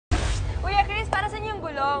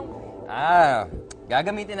gulong?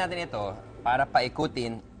 Gagamitin natin ito para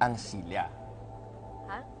paikutin ang silya.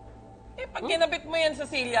 Ha? Pag kinabit mo yan sa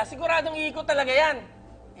silya, siguradong iikot talaga yan.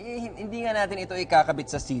 Hindi nga natin ito ikakabit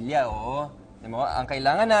sa silya, oo. Ang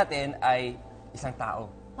kailangan natin ay isang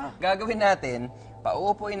tao. Gagawin natin,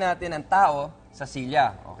 pauupuin natin ang tao sa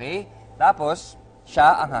silya, okay? Tapos,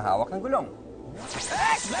 siya ang hahawak ng gulong.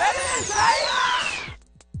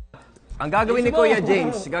 Ang gagawin ni Kuya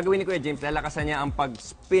James, lalakasan niya ang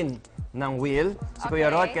pag-spin ng wheel. Si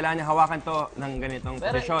Kuya Rod, kailangan niya hawakan to ng ganitong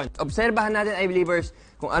posisyon. Obserbahan natin, iBelievers,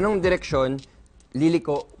 kung anong direksyon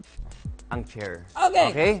liliko ang chair.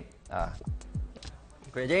 Okay?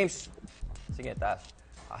 Kuya James, sige, taas.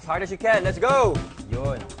 As hard as you can. Let's go!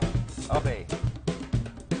 Yun. Okay.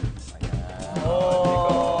 Ayan.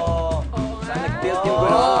 Saan nag-tilt yung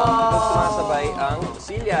gulong? Doon sumasabay ang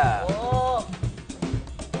silya.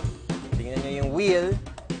 Tingnan niyo yung wheel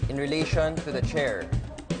in relation to the chair.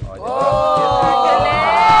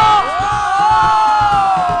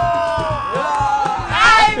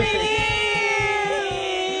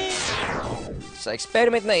 Sa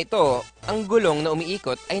experiment na ito, ang gulong na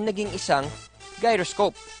umiikot ay naging isang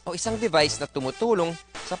gyroscope o isang device na tumutulong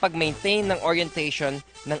sa pag-maintain ng orientation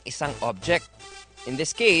ng isang object. In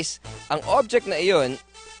this case, ang object na iyon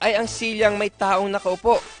ay ang silyang may taong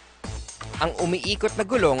nakaupo. Ang umiikot na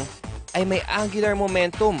gulong ay may angular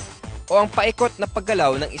momentum o ang paikot na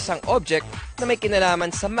paggalaw ng isang object na may kinalaman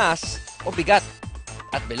sa mass o bigat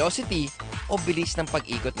at velocity o bilis ng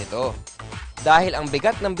pag-ikot nito. Dahil ang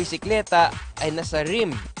bigat ng bisikleta ay nasa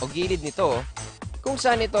rim o gilid nito, kung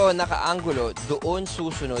saan ito nakaanggulo, doon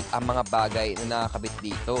susunod ang mga bagay na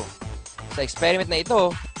nakakabit dito. Sa experiment na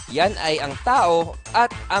ito, yan ay ang tao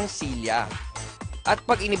at ang silya. At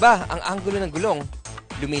pag iniba ang anggulo ng gulong,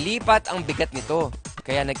 lumilipat ang bigat nito,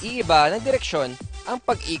 kaya nag-iiba ng direksyon ang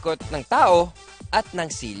pag-ikot ng tao at ng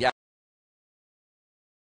silya.